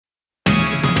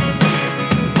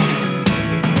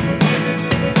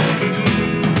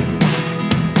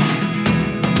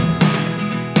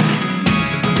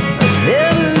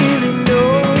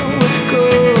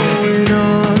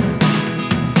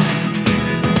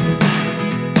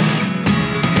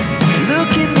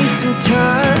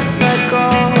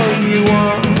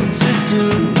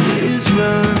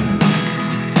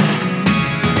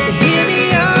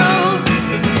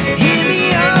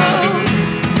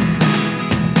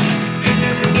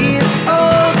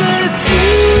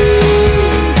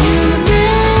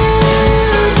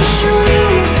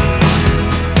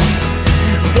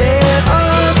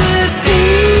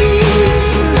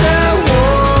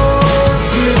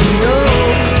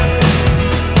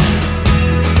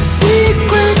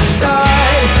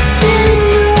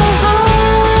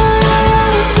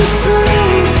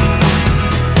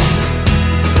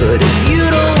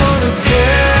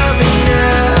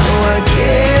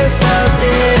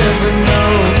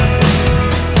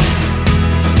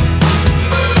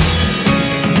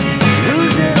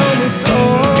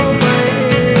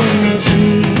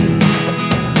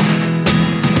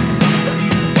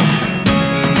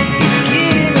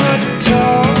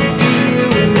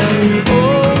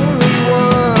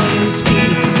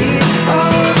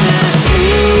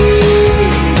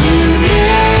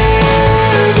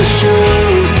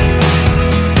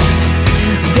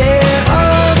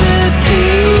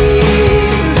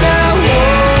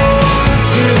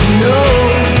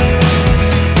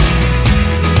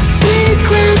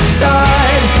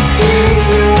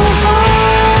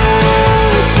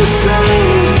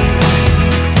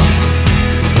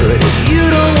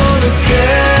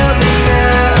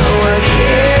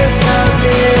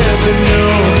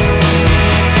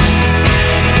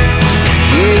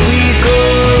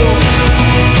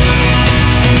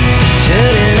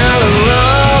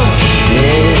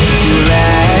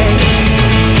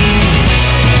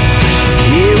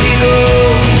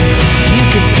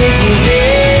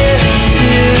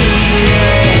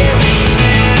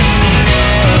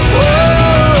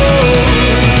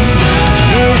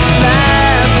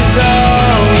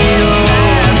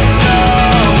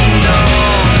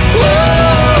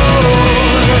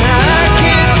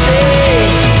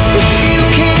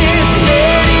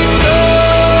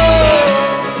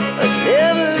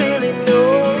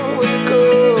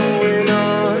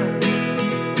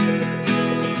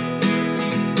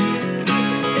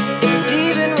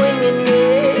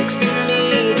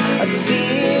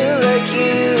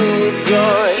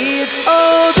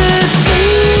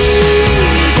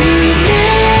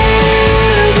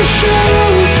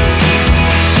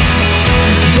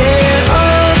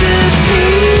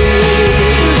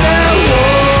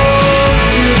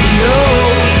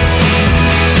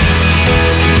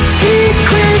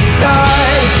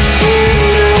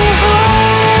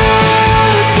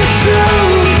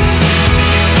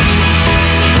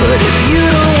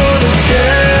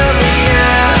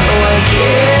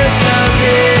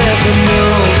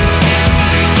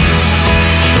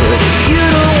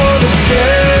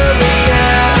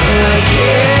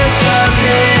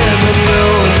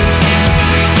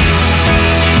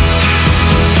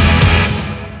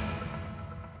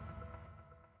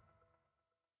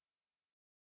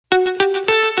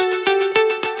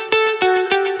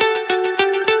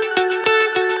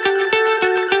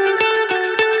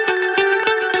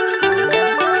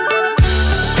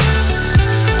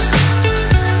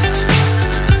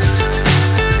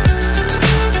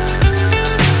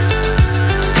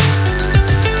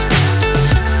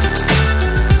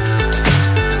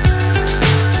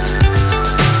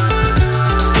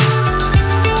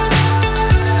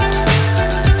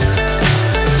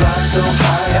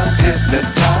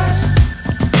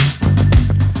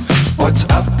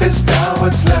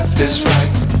is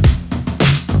right.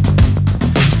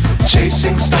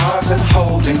 Chasing stars and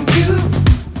holding you.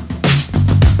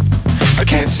 I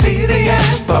can't see the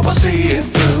end, but we'll see it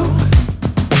through.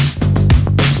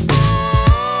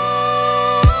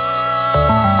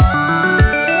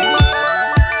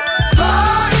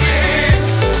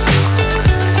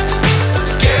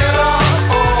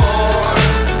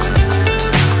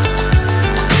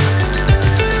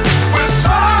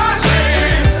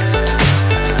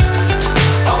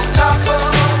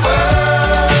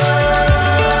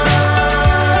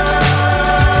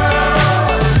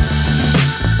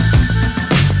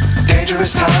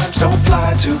 Times don't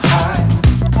fly too high.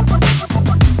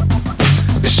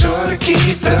 Be sure to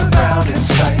keep the ground in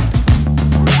sight.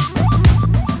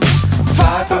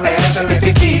 Fly forever if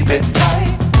you keep it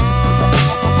tight.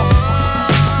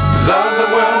 Love the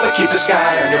world but keep the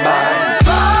sky on your mind.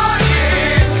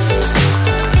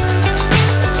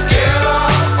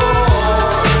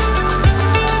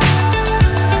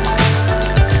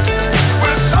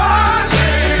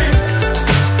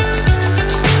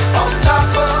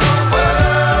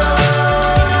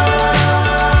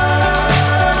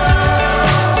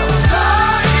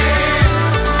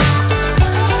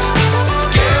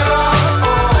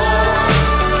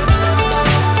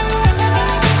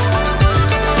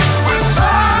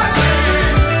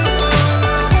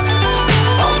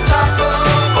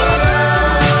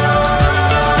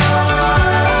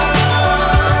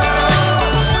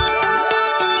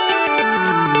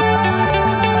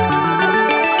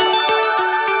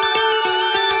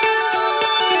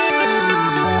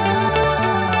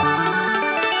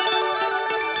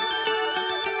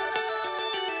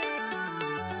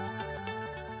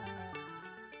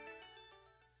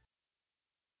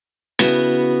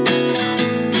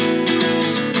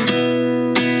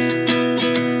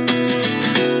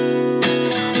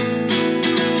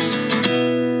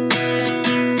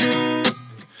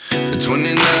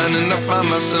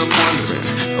 Myself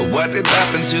wondering what did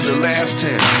happen to the last 10.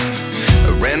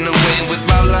 I ran away with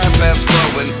my life, fast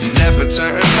forward, never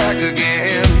turn back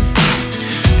again.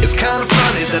 It's kind of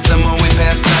funny that the more we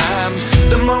pass time,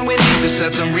 the more we need to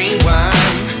set them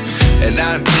rewind. And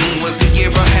 19 was the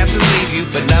year I had to leave you,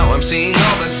 but now I'm seeing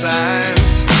all the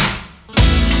signs.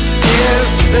 Is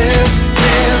this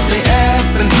really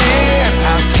happening?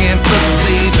 I can't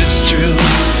believe it's true.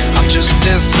 I'm just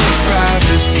as surprised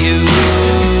as you.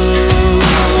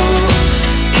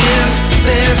 Is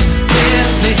this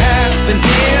really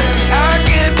happening? I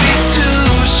can't be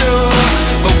too sure,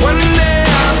 but one day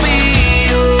I'll be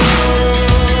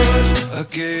yours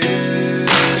again.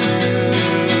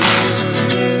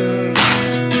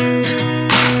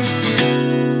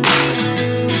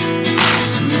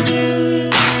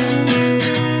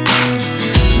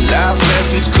 Life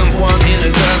lessons come one in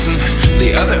a dozen.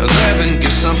 The other 11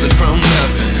 get something from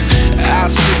nothing. I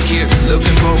sit here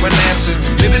looking for an answer.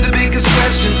 Maybe the biggest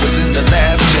question was in the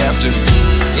last chapter.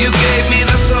 You gave me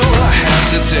the soul I have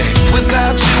today.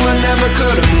 Without you I never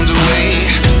could have moved away.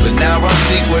 But now I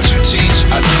see what you teach.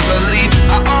 I do believe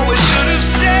I always should have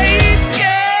stayed. Yeah.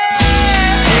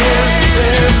 Is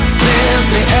this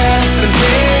really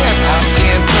happening? I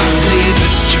can't believe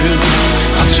it's true.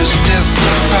 I'm just as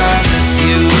surprised as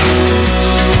you.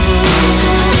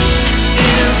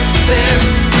 Is this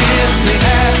really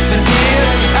happening?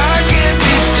 I can't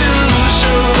be too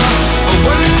sure, but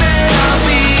one day I'll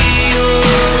be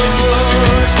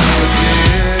yours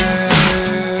again.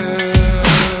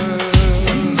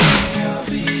 One day I'll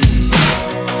be yours.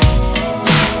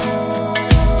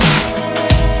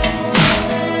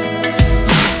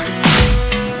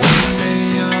 One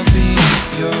day I'll be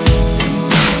yours. One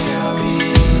day I'll be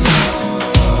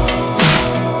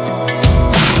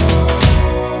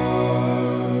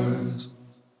yours.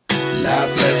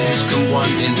 Life lessons come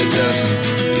one in a dozen.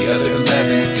 The other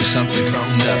 11 get something from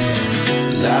nothing.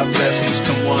 Life lessons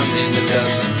come one in a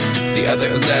dozen. The other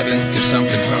 11 get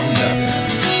something from nothing.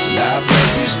 Life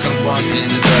lessons come one in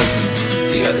a dozen.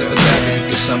 The other 11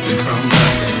 get something from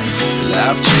nothing.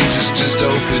 Life changes just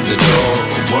open the door.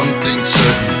 One thing's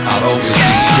certain, I'll always be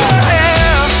yours.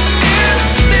 Is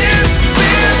this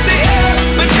really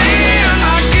happening?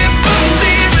 I can't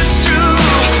believe it's true.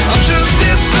 I'm just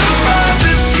as surprised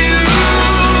as you.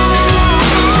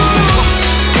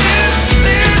 Is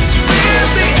this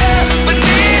really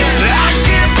happening? I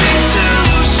can't be too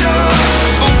sure,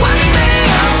 but one day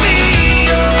I'll be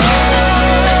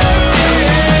yours.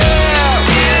 Yeah.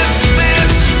 Is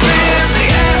this really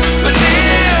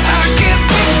happening? I can't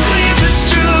believe it's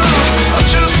true. I'm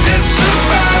just as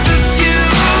surprised as you.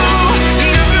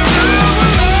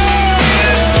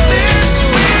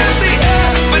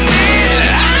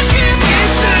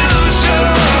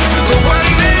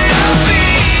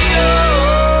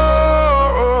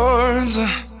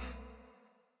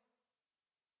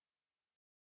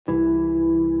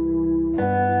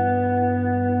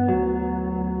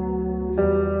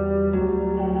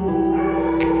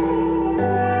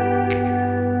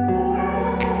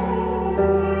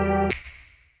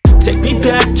 Take me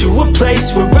back to a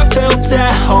place where I felt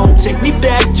at home. Take me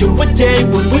back to a day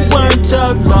when we weren't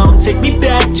alone. Take me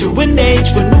back to an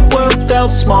age when the world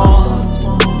felt small,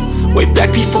 way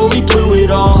back before we blew it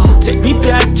all. Take me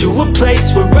back to a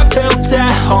place where I felt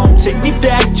at home. Take me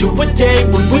back to a day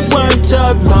when we weren't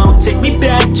alone. Take me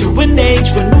back to an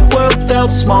age when the world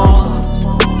felt small,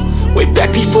 way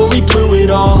back before we blew it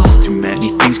all. Too many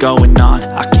things going on,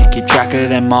 I can't keep track of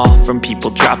them all. From people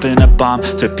dropping a bomb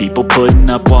to people putting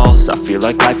up walls. I feel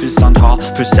like life is on hold,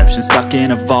 perception stuck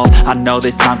in a vault. I know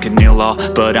that time can heal all,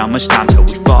 but how much time till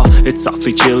we fall? It's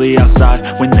awfully chilly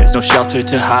outside when there's no shelter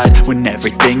to hide. When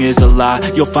everything is a lie,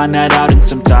 you'll find that out in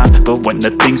some time. But when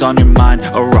the things on your mind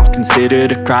are all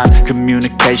considered a crime,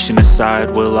 communication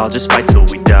aside, we'll all just fight till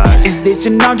we die. Is this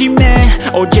an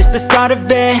argument or just the start of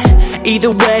it?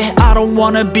 Either way, I don't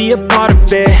wanna be a part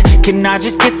of it. Can I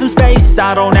just get some space?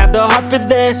 I don't have the heart for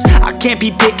this. I can't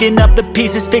be picking up the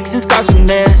pieces, fixing scars from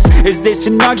this. Is this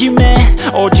an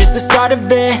argument or just the start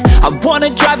of it? I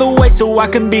wanna drive away so I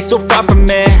can be so far from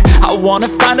it. I wanna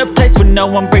find a place where no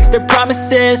one breaks their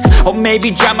promises, or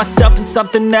maybe drown myself in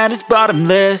something that is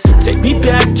bottomless. Take me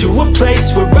back to a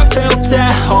place where I felt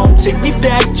at home. Take me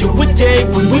back to a day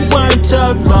when we weren't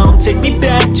alone. Take me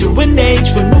back to an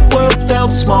age when the world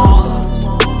felt small,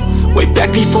 way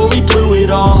back before we blew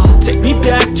it all. Take me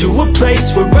back to a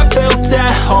place where I felt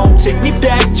at home. Take me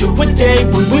back to a day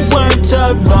when we weren't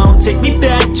alone. Take me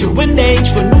back to an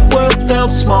age when the world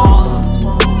felt small,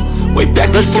 way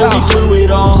back before we blew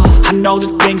it all. I know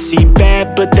that things seem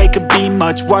bad, but they could be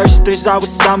much worse. There's always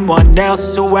someone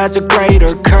else who has a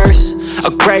greater curse, a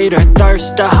greater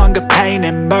thirst, a hunger, pain,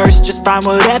 and mercy. Just find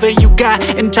whatever you got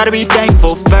and try to be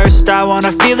thankful first. I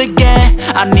wanna feel again,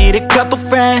 I need a couple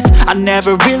friends. I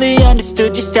never really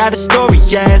understood just how the story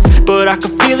ends, but I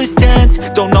can feel it's tense,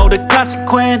 don't know the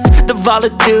consequence. The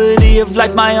volatility of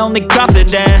life, my only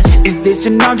confidence. Is this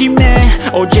an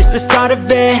argument or just the start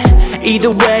of it?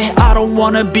 Either way, I don't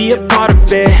wanna be a part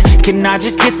of it. Can I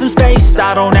just get some space?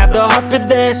 I don't have the heart for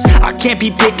this. I can't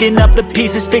be picking up the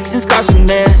pieces, fixing scars from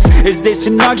this. Is this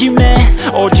an argument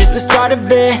or just the start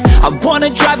of it? I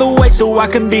wanna drive away so I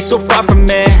can be so far from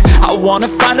it. I wanna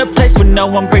find a place where no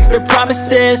one breaks their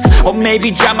promises, or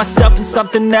maybe drown myself in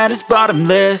something that is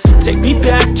bottomless. Take me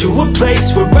back to a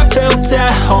place where I felt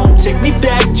at home. Take me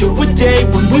back to a day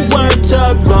when we weren't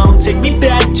alone. Take me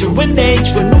back to an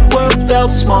age when the world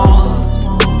felt small,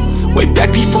 way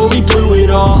back before we blew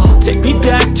it all. Take me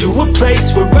back to a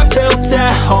place where I felt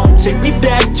at home. Take me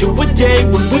back to a day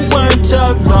when we weren't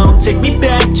alone. Take me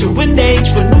back to an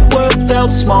age when the world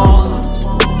felt small,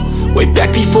 way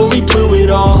back before we blew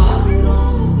it all.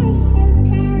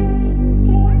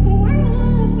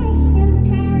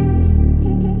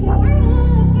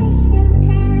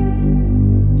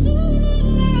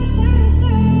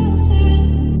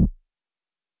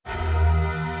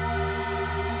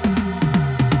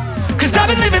 I've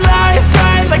been living life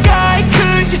right like I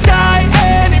could just die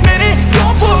any minute.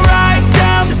 Going for a ride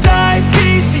down the side,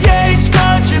 PCH,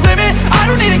 country limit. I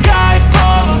don't need a guide,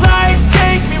 follow lights,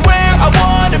 take me where I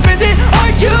wanna visit.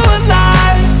 Are you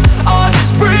alive? Or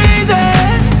just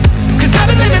breathing? Cause I've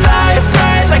been living life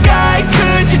right like I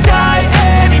could just die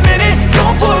any minute.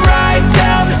 Going for a ride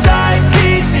down the side,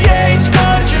 PCH,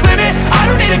 country limit. I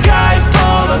don't need a guide,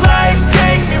 follow lights,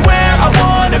 take me where I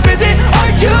wanna visit.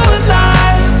 Are you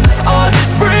alive? Or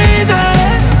just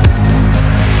breathing?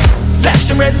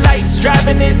 Flashing red lights,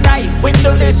 driving at night,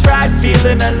 windowless ride,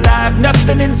 feeling alive.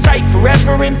 Nothing in sight,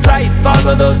 forever in flight.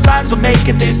 Follow those lines, we'll make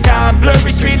it this time.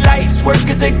 Blurry street lights, work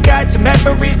as a guide to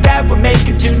memories that we're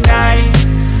making tonight.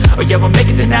 Oh yeah, we'll make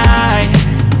it tonight.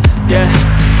 Yeah,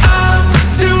 I'll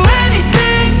do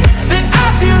anything that I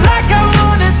feel like I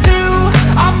wanna do.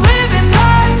 I'm living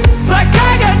life like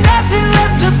I got nothing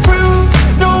left to prove.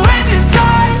 No end in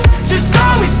sight, just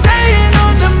always staying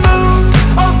on the move.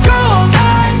 I'll go all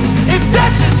night if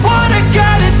that's just what I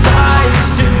gotta do.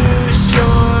 Life's too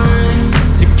short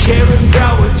to care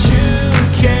about what you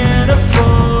can't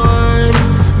afford.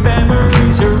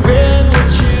 Memories are in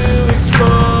what you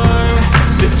explore,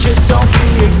 so just don't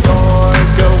be ignored.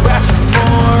 Go ask for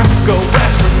more, go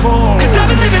ask for more. Cause I've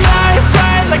been living life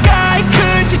right like I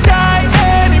could just die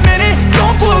any minute.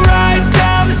 Going for a ride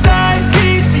down the side,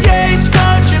 PCH,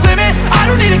 country limit. I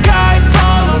don't need a guide,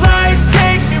 follow lights,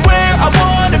 take me where I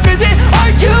wanna visit.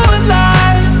 Are you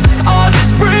alive? Or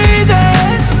just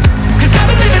breathing? Cause I've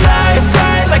been living life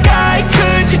right like I could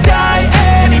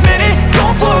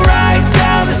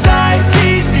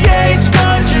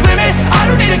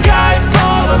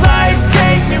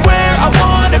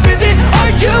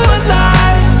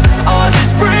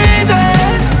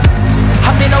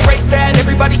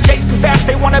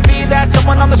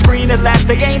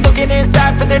They ain't looking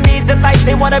inside for their needs in life.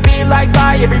 They wanna be liked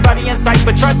by everybody in sight,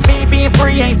 but trust me, being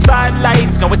free ain't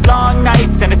spotlights. No, it's long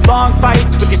nights and it's long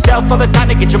fights with yourself all the time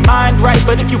to get your mind right.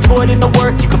 But if you put in the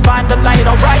work, you can find the light,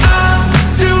 alright. I'll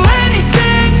do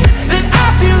anything that I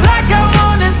feel like I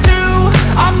wanna do.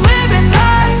 I'm living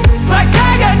life like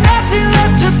I got nothing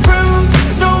left to prove.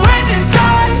 No end in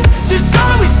sight, just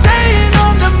always staying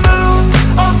on the move.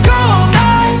 I'll go all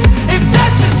night if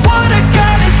that's just what I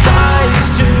gotta do. Life's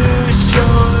too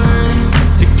short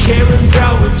to care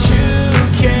about what you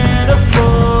can't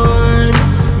afford.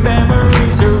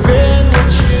 Memories are in what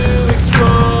you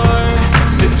explore,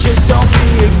 so just don't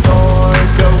be ignored.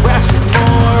 Go ask for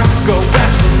more, go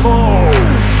ask for more.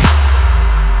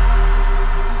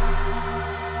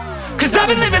 Cause I've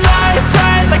been living life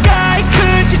right like I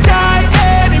could just die